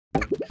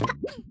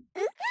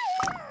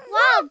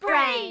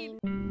WildBrain!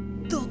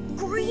 The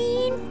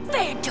Green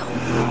Phantom!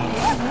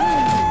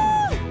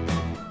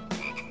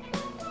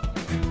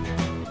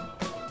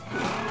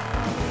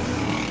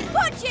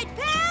 Punch it,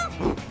 pal!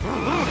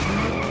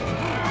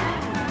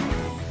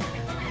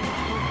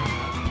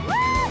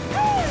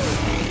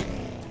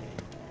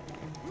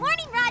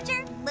 Morning,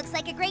 Roger. Looks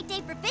like a great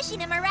day for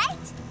fishing, am I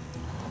right?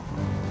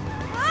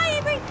 Hi,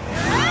 Avery!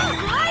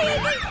 Hi,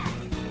 Avery!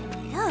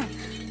 Oh,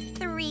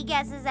 3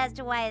 guesses as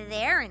to why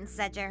they're in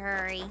such a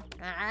hurry.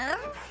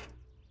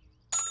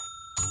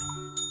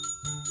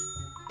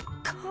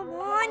 Come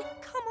on,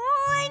 come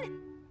on!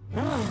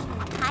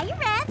 Hi,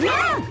 Rev.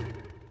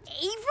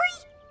 Avery?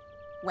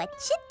 What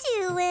you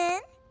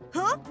doing?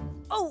 Huh?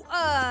 Oh,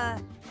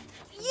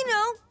 you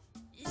know,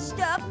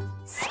 stuff.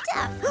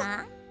 Stuff,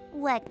 huh?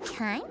 What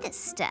kind of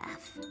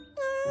stuff?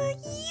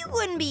 You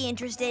wouldn't be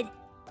interested.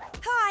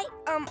 Hi,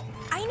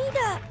 I need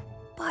a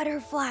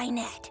butterfly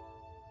net.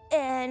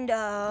 And,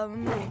 a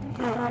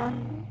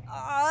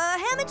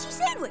ham and cheese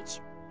sandwich.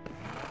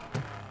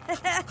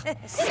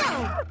 So,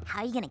 how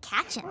are you gonna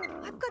catch him?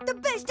 I've got the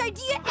best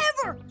idea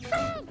ever!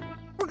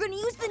 We're gonna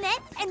use the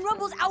net and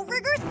Rumble's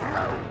outriggers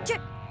to,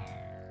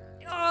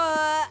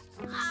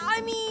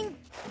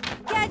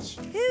 catch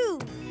who?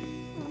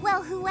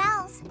 Well, who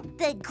else?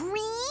 The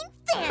Green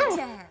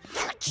Phantom!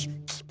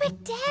 Keep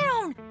it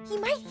down! He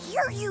might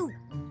hear you.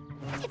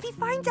 If he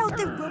finds out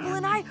that Rumble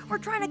and I are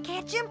trying to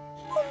catch him,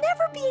 we'll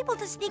never be able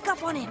to sneak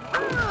up on him.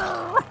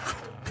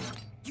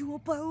 You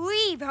won't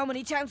believe how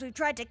many times we've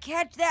tried to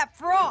catch that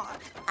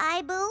frog.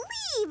 I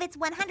believe it's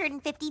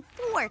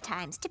 154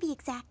 times, to be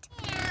exact.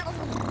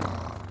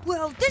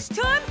 Well, this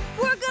time,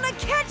 we're gonna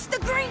catch the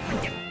green...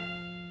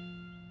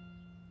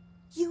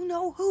 You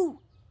know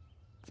who?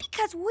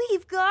 Because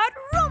we've got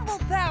Rumble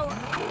power.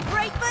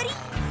 Right, buddy?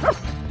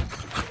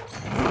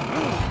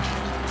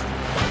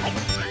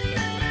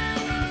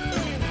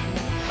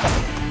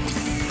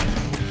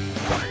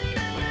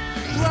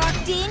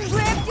 Locked in,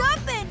 revved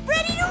up, and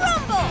ready to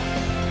rumble!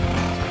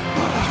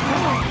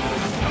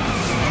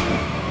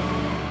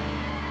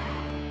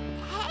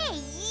 Hey,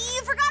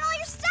 you forgot all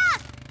your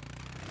stuff!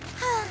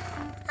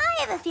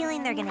 I have a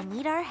feeling they're gonna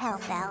need our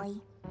help,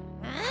 Allie.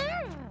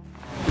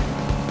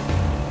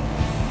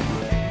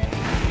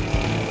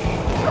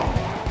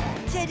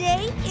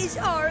 Today is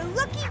our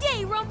lucky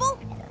day, Rumble.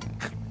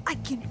 I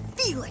can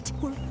feel it.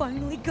 We're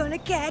finally gonna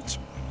catch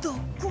the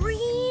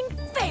Green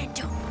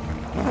Phantom.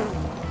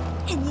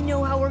 And you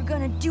know how we're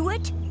gonna do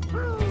it? With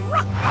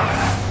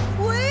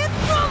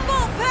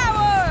Rumble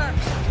power!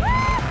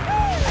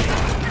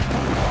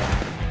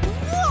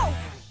 Whoa!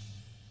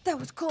 That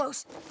was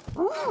close.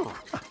 Huh?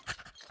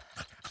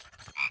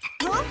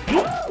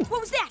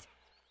 What was that?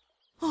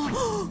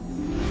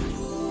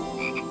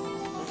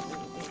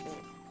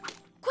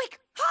 Quick,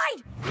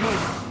 hide!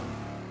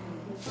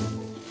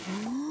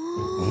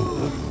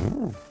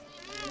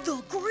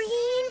 The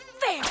Green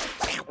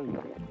Phantom.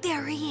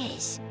 There he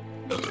is.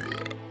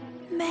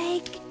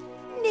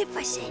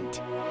 Magnificent.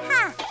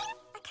 Huh.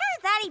 I kinda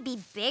thought he'd be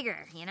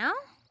bigger, you know?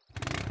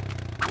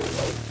 Are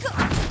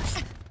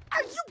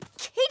you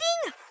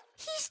kidding?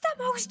 He's the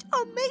most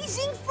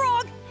amazing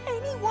frog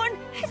anyone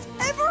has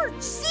ever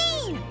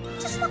seen.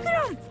 Just look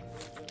at him.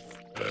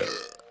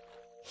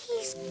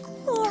 He's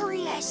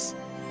glorious.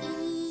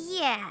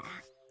 Yeah,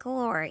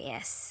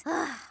 glorious.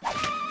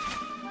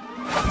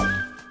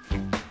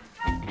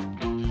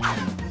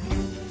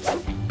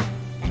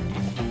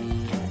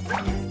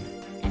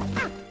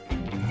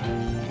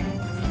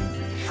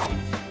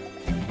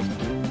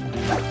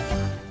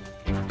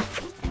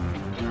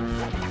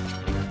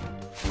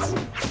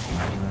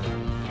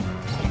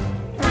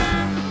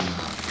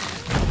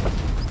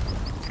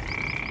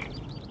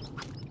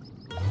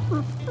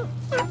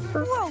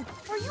 Whoa,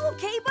 are you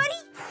okay,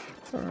 buddy?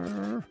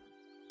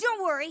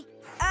 Don't worry,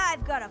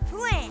 I've got a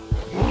plan.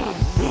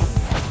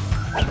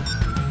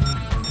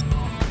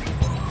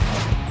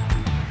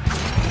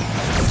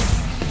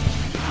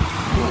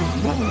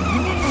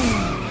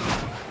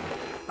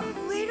 A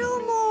little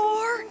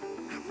more,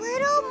 a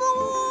little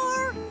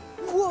more.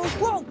 Whoa,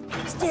 whoa,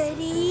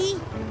 steady.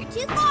 You're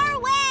too far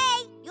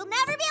away! You'll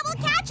never be able to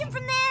catch him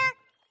from there!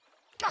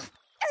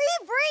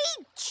 Avery!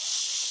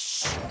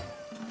 Shh.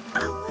 A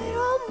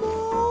little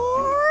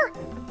more.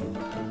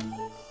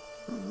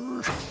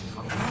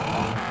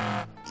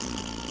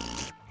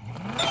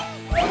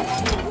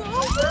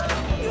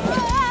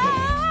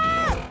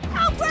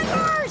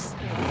 Outriggers!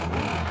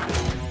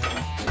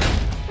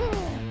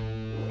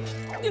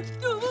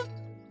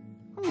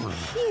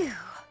 Phew.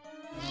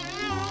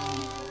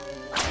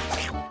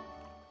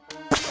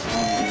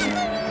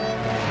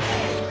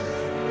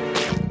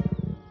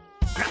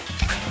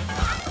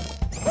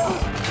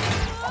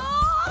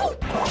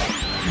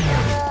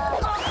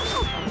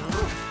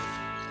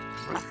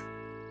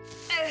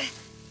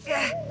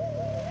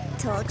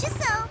 Told you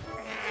so.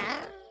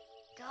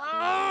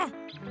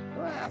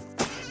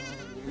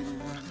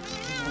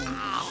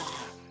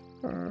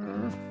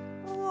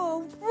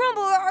 Whoa,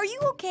 Rumble, are you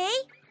okay?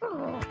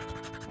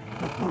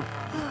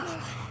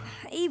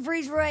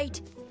 Avery's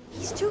right.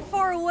 He's too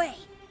far away.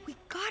 We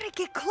gotta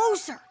get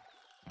closer.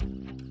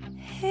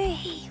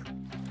 Hey,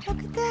 look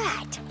at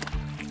that.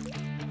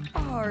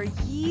 Are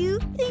you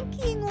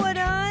thinking what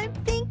I'm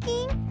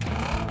thinking?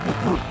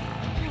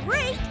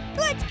 Great,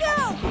 let's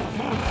go!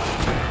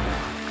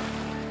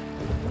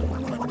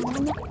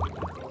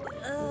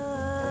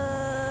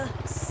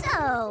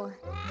 So,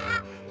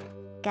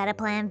 got a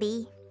plan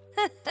B?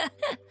 Nice!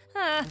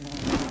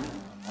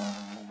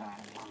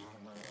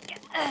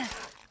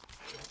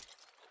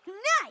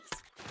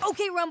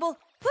 Okay, Rumble,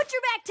 put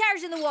your back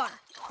tires in the water.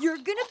 You're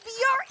gonna be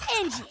our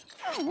engine.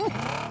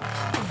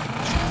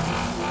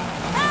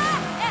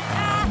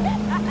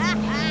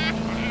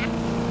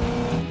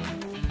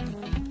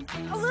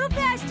 A little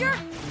faster.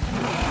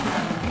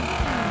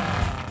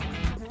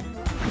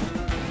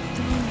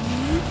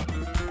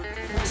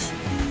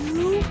 3,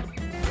 2,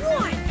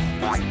 1.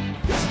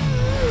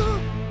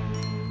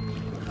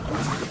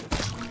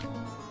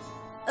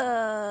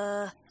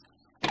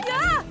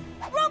 Yeah!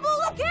 Rumble,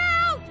 look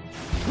out!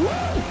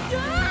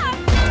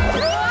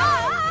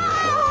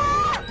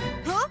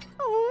 Huh?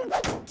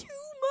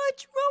 Too much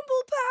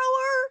rumble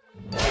power!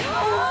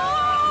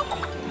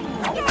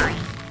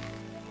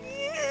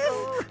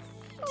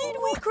 Did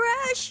we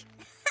crash?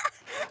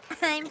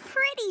 I'm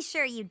pretty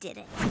sure you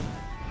didn't. Avery,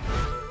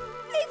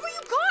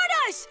 you got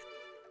us!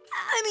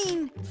 I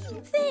mean,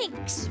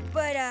 thanks,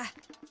 but I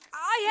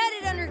had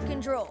it under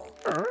control.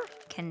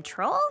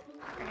 Control?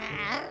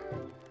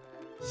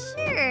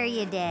 Sure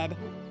you did.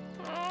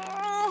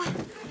 Oh,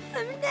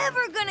 I'm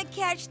never gonna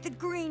catch the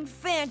green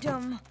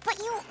phantom. But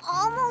you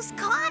almost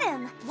caught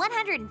him.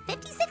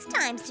 156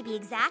 times to be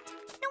exact.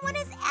 No one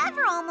has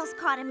ever almost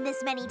caught him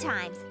this many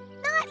times.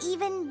 Not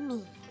even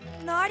me.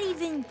 Not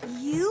even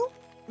you?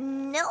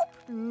 Nope,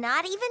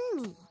 not even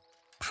me.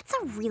 That's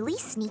a really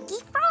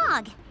sneaky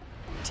frog.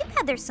 Too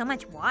bad there's so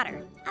much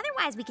water.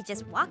 Otherwise, we could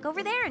just walk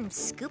over there and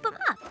scoop him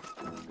up.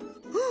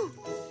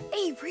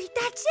 Avery,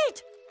 that's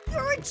it!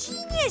 You're a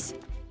genius!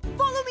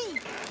 Follow me!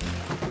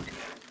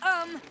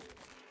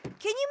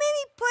 Can you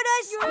maybe put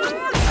us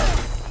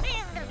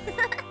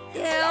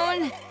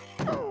down?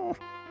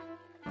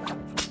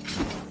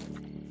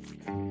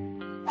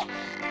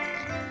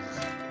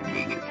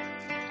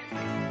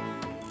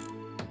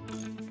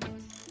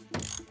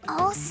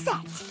 All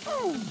set.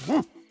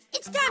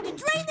 It's time to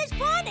drain this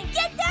pond and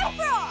get that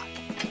frog!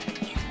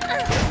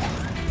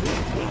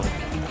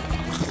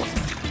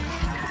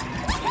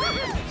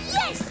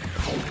 Yes!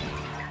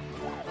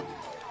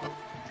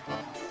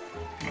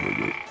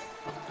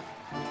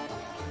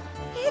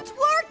 It's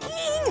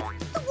working!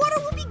 The water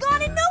will be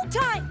gone in no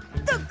time!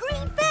 The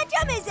green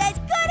phantom is as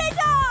good as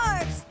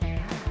ours!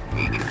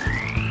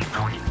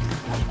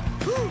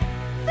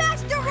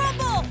 Faster,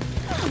 Rumble!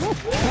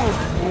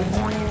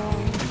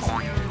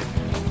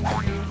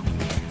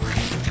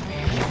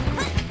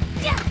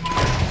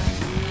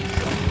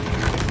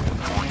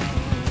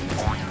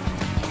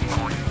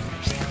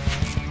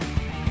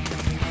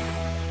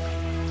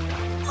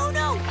 Oh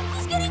no!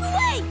 He's getting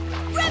away!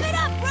 Rev it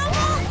up,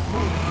 Rumble!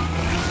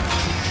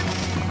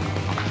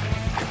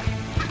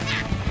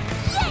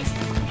 Yes!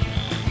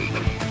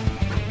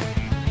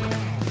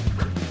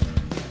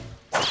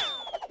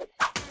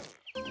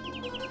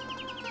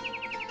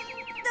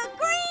 The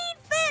green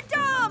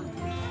phantom!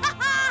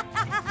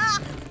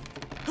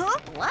 Huh?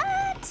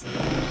 What?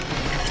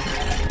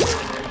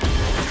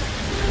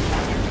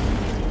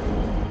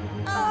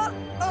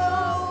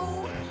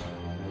 Uh-oh!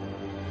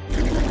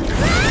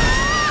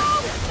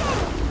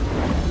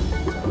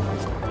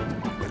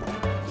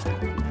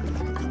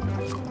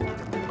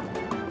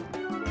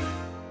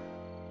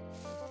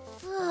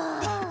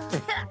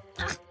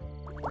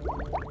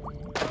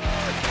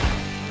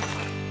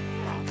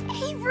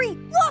 Avery,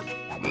 look!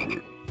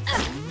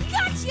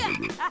 Gotcha!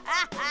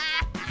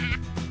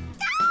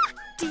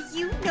 Do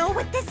you know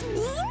what this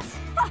means?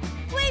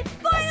 We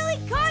finally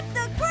caught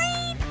the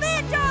green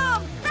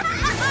phantom!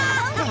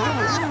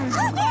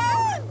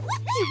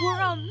 You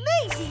were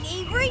amazing,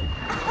 Avery!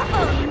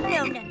 Oh,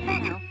 no.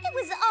 It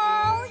was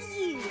all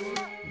you.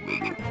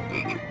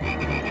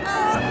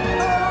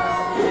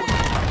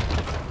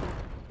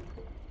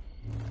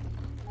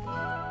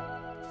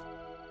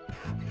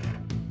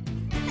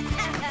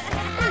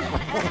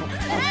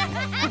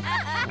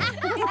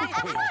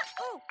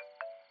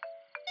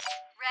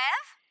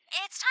 Rev,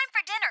 it's time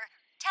for dinner.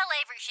 Tell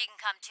Avery she can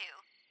come too.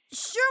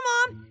 Sure,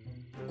 Mom.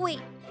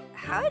 Wait,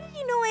 how did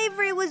you know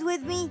Avery was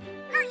with me?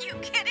 Are you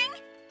kidding?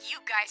 You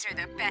guys are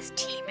the best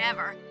team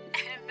ever.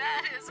 And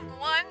that is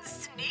one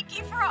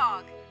sneaky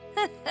frog.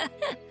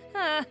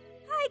 I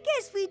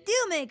guess we do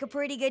make a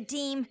pretty good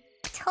team.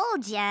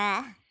 Told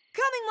ya.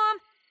 Coming, Mom.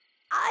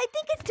 I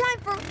think it's time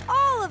for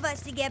all of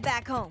us to get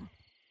back home.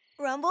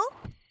 Rumble?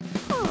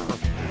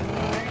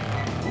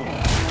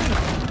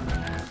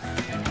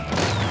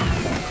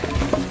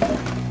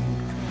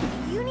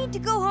 You need to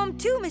go home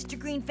too, Mr.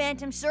 Green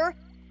Phantom, sir.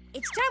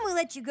 It's time we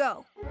let you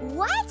go.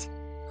 What?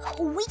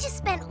 We just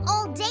spent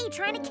all day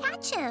trying to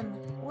catch him.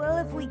 Well,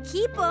 if we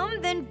keep him,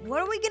 then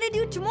what are we gonna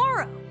do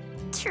tomorrow?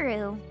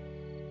 True.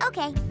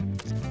 Okay.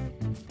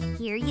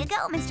 Here you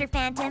go, Mr.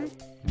 Phantom.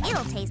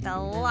 It'll taste a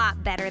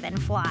lot better than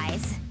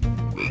flies.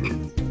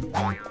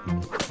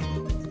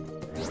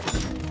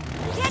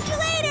 Catch you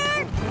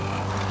later!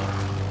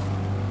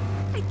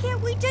 I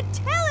can't wait to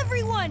tell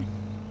everyone!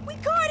 We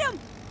caught him!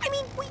 I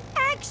mean, we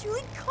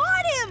actually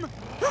caught him!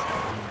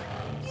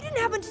 You didn't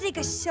happen to take a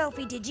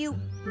selfie, did you?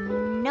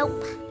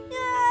 Nope.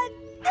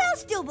 They'll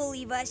still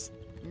believe us.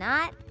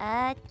 Not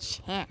a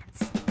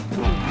chance.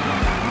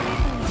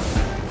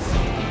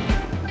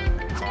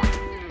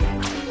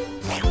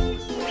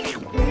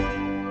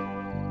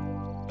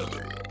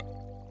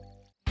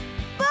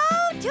 Bo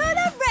to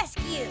the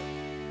rescue!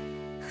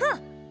 Huh.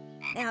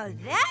 Now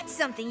that's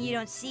something you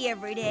don't see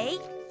every day.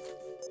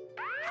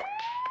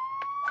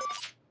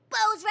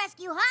 Bo's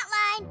Rescue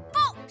Hotline!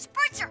 Bo,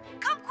 Spritzer,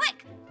 come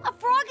quick! A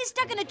frog is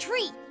stuck in a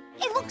tree.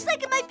 It looks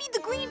like it might be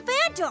the Green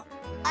Phantom.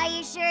 Are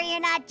you sure you're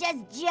not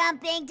just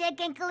jumping to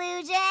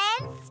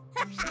conclusions?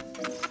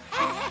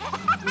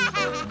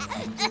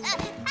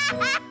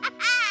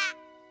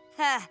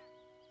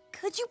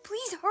 Could you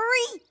please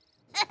hurry?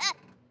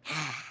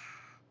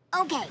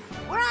 Okay,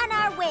 we're on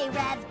our way,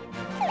 Rev.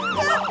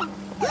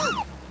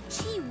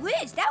 Gee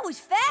whiz, that was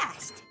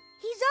fast.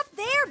 He's up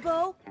there,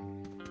 Bo.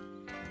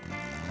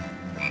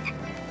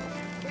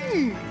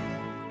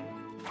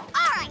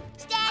 All right,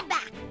 stand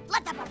back.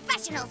 Let the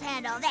professionals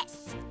handle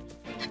this.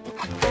 Ew!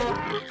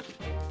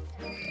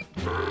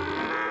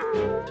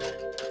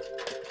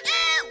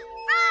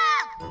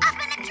 Frog! Up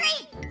in the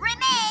tree!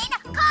 Remain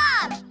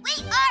calm! We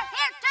are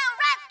here to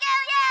rescue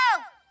you!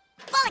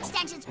 Full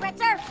extension,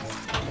 Spritzer!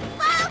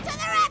 Fall to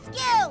the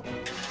rescue!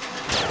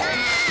 Go!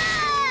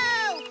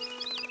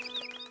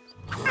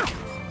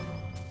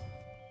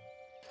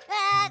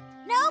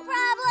 No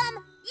problem.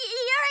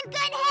 You're in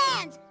good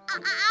hands.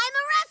 I'm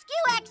a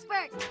rescue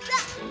expert.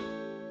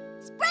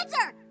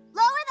 Spritzer,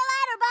 lower the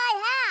ladder by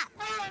half.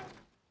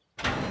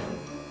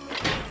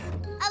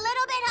 A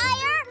little bit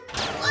higher.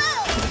 Whoa!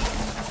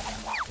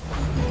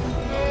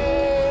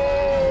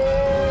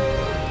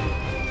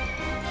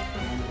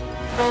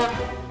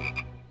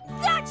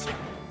 Gotcha!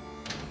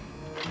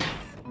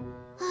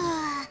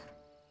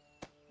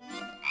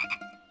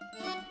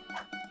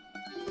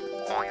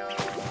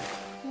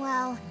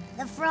 Well,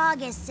 the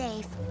frog is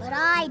safe, but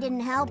I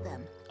didn't help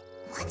him.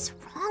 What's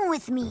wrong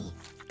with me?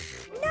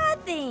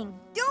 Nothing.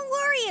 Don't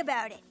worry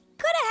about it.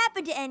 Could have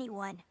happened to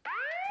anyone.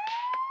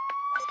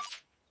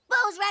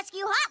 Bo's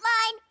Rescue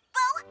Hotline!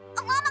 Bo,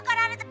 a llama got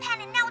out of the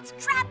pen and now it's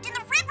trapped in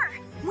the river.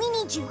 We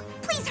need you.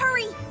 Please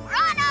hurry. We're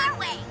on our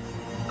way.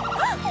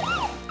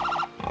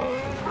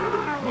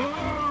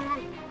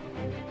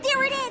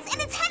 There it is,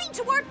 and it's heading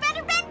toward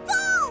Fender Bend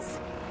Falls.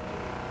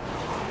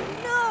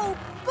 No,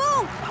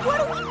 Bo, what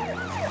do we...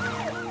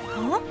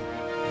 Huh?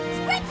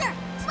 Spritzer,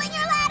 swing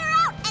your ladder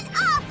out, and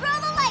I'll throw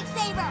the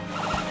lifesaver.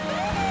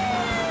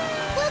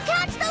 We'll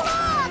catch the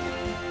log.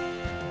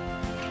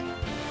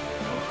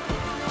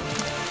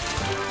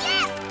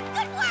 Yes,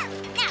 good work.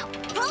 Now,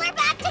 pull her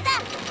back to the...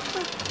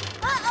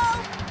 Uh-oh,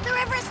 the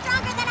river is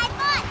stronger than I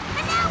thought,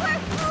 and now we're...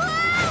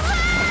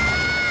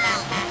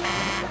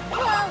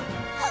 Whoa!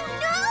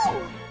 Oh,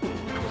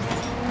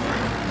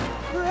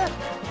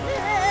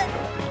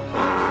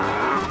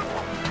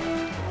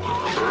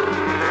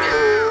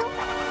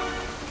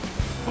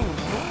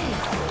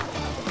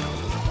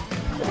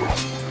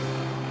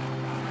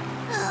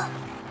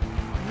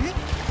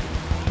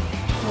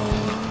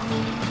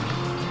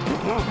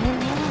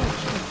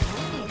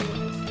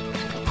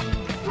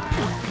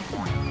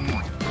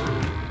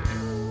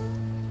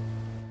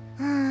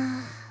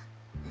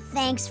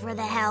 Thanks for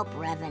the help,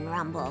 Rev and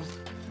Rumble.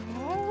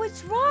 Oh,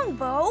 what's wrong,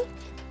 Bo?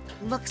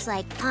 Looks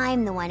like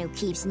I'm the one who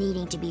keeps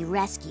needing to be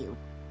rescued.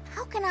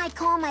 How can I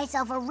call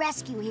myself a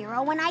rescue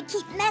hero when I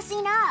keep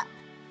messing up?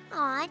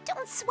 Aw,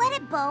 don't sweat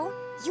it, Bo.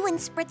 You and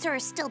Spritzer are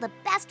still the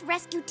best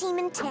rescue team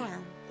in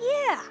town.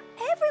 Yeah,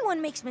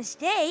 everyone makes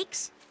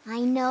mistakes.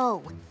 I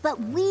know, but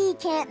we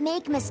can't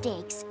make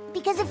mistakes.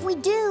 Because if we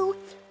do,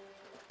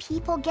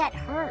 people get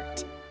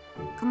hurt.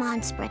 Come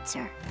on,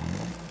 Spritzer.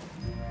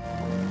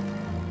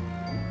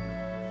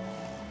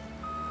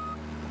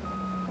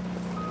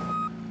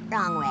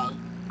 Wrong way.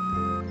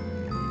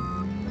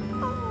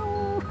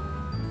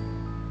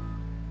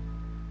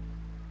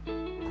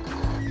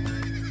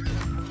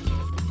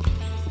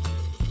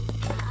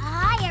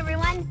 Hi,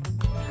 everyone.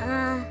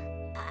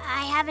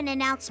 I have an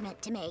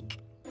announcement to make.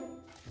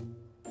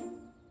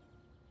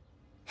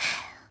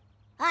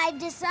 I've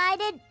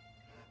decided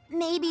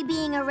maybe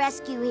being a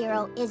rescue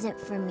hero isn't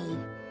for me.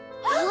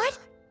 What?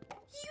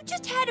 You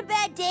just had a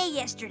bad day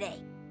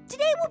yesterday.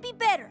 Today will be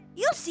better.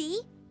 You'll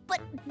see. But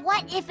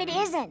what if it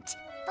isn't?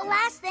 The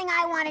last thing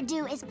I want to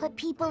do is put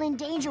people in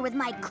danger with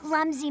my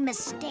clumsy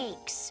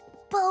mistakes.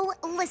 Bo,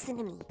 listen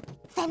to me.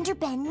 Fender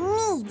Bend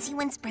needs you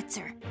and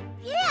Spritzer.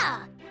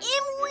 Yeah,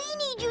 and we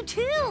need you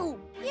too.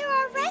 You're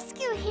our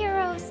rescue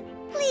heroes.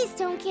 Please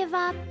don't give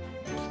up.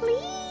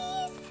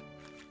 Please?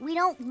 We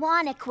don't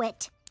want to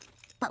quit,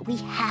 but we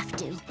have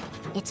to.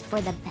 It's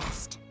for the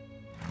best.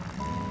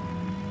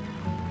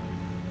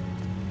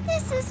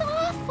 This is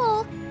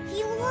awful.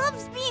 He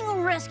loves being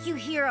a rescue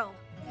hero.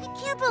 I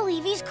can't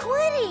believe he's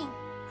quitting.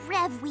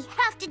 Rev, we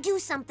have to do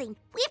something.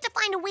 We have to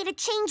find a way to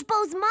change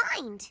Bo's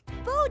mind.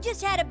 Bo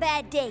just had a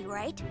bad day,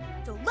 right?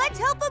 So let's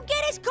help him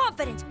get his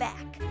confidence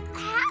back.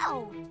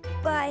 How?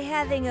 By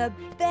having a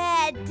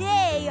bad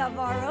day of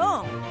our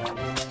own.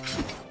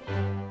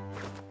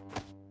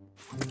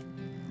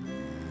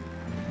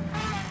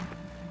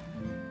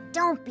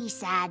 Don't be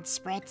sad,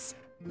 Spritz.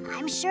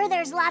 I'm sure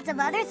there's lots of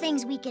other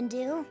things we can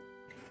do.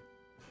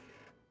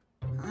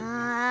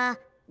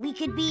 We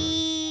could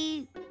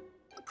be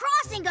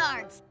crossing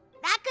guards.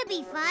 That could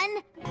be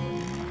fun.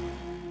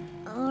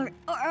 Or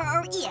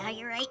yeah,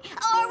 you're right.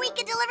 Or we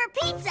could deliver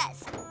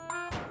pizzas.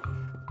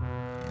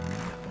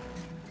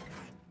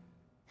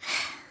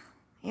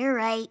 You're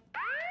right.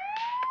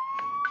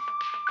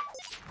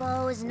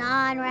 Bo's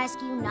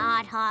non-rescue,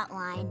 not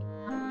hotline.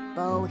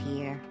 Bo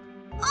here.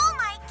 Oh,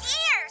 my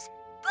gears!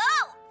 Bo,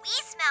 we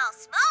smell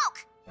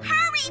smoke!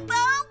 Hurry,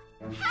 Bo!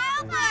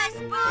 Help us,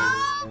 Bo!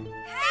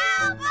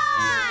 Help us!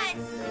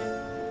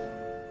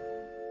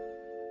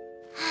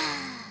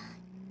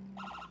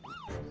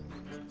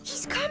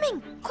 He's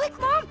coming! Quick,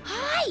 Mom,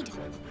 hide!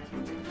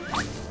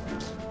 Quick,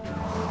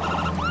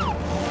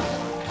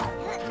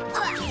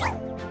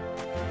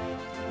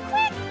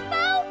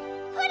 Bo!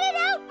 Put it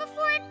out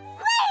before it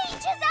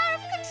rages out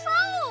of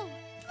control!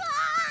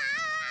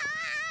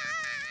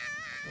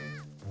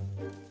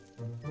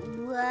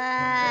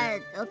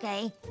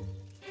 Okay.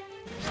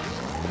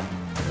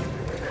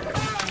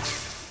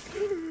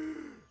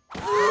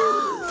 Hooray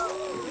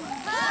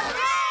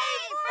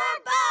for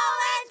Bo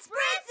and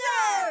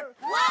Spritzer!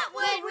 What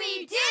would we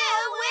do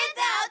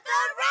without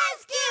the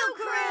rescue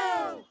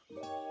crew?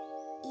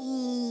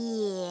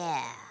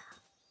 Yeah.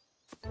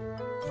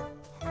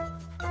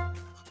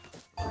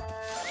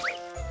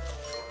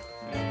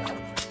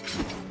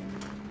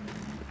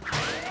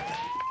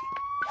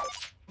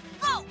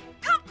 Bo,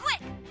 come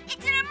quick!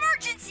 It's an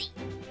emergency!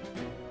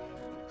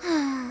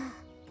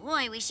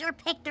 Boy, we sure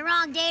picked the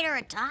wrong day to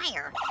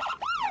retire.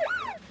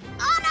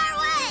 On our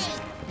way!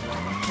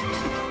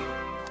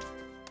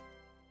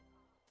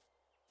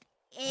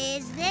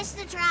 Is this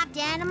the trapped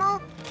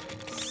animal?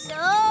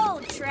 So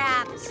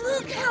trapped.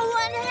 Look how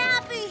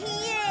unhappy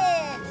he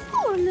is!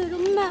 Poor little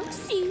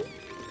mousey.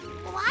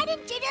 Why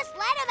didn't you just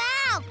let him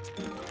out?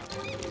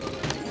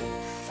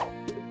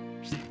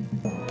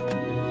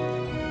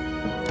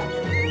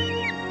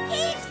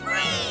 He's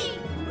free!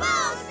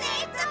 Bo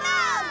saved the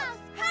mouse!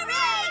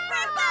 Hooray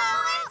for Bo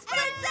and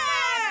Spritzer!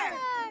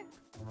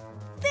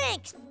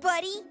 Thanks,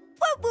 buddy.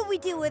 What would we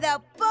do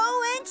without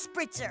Bo and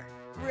Spritzer?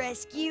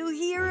 Rescue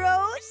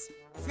heroes?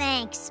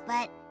 Thanks,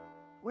 but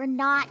we're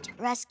not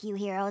rescue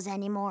heroes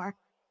anymore.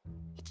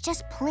 It's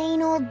just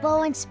plain old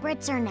Bo and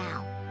Spritzer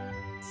now.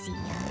 See ya.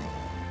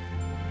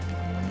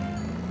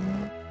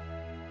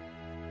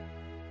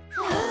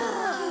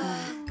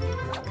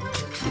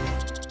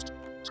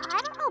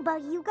 I don't know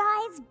about you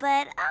guys,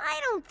 but I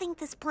don't think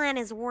this plan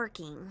is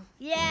working.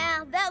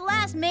 Yeah, that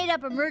last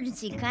made-up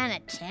emergency kind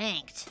of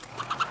tanked.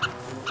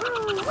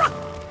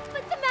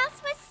 But the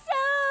mouse was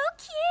so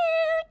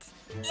cute!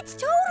 It's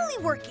totally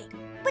working.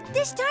 But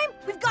this time,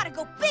 we've got to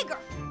go bigger.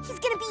 He's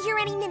gonna be here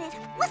any minute.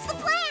 What's the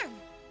plan?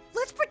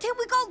 Let's pretend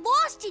we got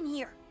lost in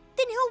here.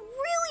 Then he'll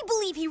really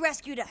believe he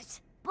rescued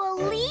us.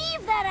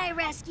 Believe that I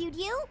rescued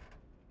you?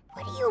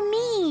 What do you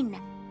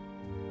mean?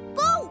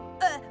 Bo,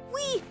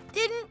 we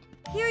didn't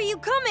hear you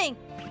coming.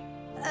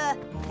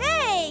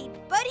 Hey,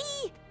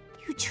 buddy.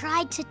 You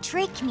tried to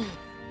trick me.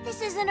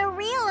 This isn't a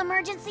real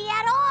emergency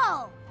at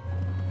all.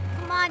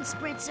 Come on,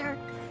 Spritzer.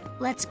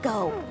 Let's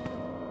go.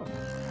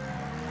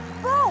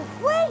 Bo,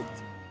 wait!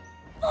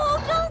 Oh,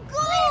 don't go!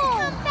 Please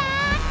come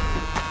back!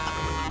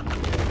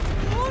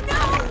 Oh,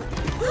 no!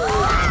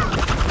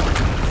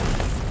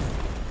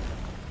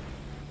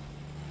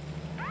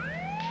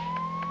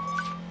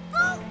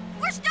 Bo,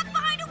 we're stuck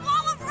behind a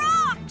wall of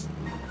rocks!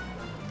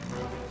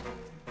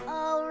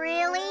 Oh,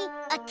 really?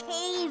 A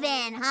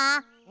cave-in,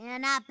 huh? Yeah,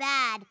 not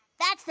bad.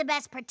 That's the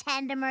best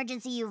pretend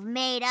emergency you've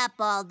made up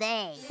all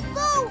day.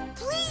 Bo,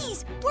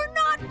 please! We're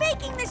not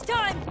faking this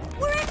time!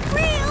 We're in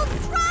real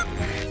trouble!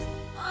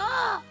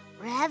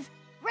 Rev?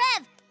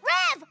 Rev!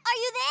 Rev! Are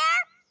you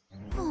there?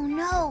 Oh,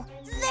 no.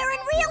 They're in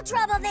real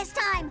trouble this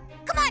time.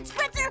 Come on,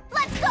 Spritzer,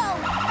 let's go!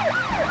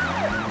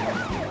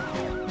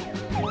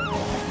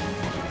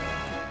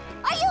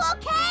 Are you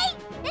okay?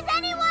 Is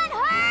anyone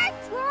hurt?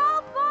 We're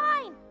all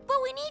fine,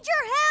 but we need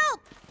your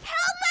help!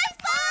 Help us,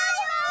 Bo!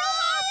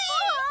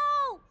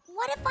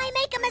 What if I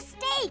make a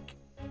mistake?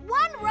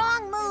 One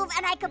wrong move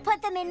and I could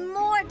put them in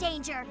more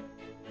danger.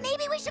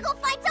 Maybe we should go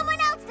find someone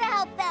else to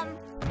help them.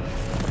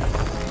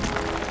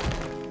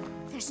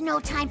 There's no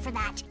time for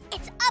that.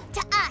 It's up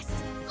to us.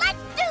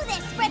 Let's do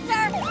this,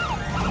 Spritzer!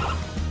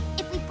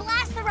 If we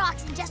blast the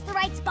rocks in just the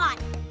right spot,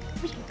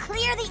 we can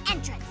clear the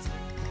entrance.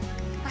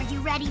 Are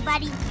you ready,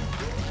 buddy?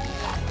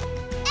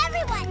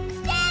 Everyone,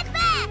 stand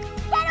back!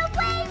 Get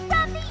away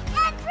from the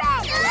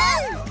entrance!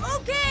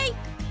 Okay!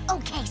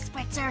 Okay,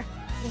 Spritzer.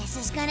 This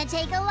is gonna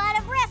take a lot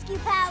of rescue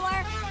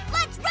power.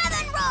 Let's rev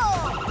and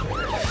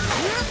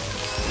roll!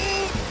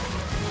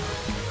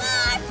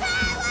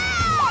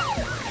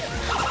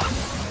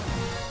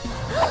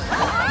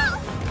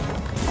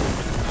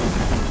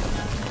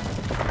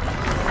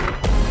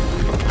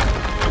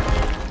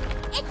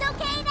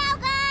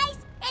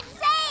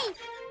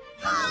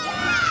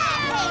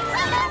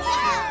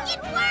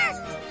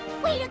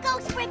 go,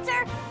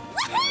 Spritzer!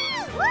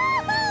 Woohoo!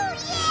 Woohoo!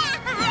 Yeah!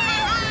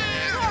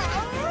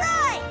 All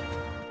right!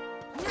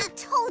 I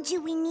told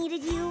you we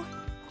needed you.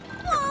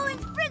 Whoa,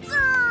 it's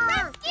Spritzer!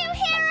 Rescue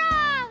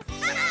heroes!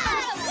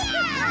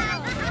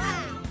 Yeah!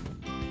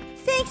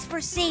 Thanks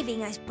for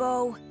saving us,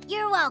 Bo.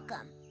 You're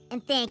welcome.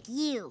 And thank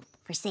you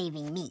for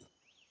saving me.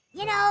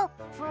 You know,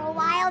 for a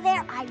while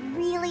there, I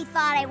really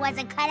thought I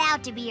wasn't cut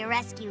out to be a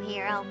rescue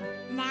hero.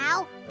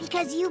 Now,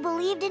 because you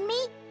believed in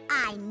me,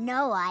 I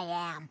know I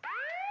am.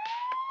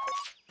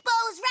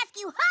 Bo's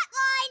Rescue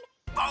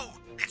Hotline! Bo,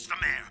 it's the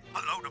mayor.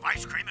 A load of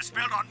ice cream is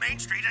spilled on Main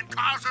Street and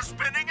cars are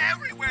spinning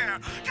everywhere.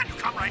 Can you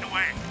come right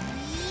away?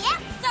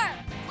 Yes, sir!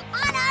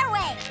 On our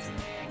way!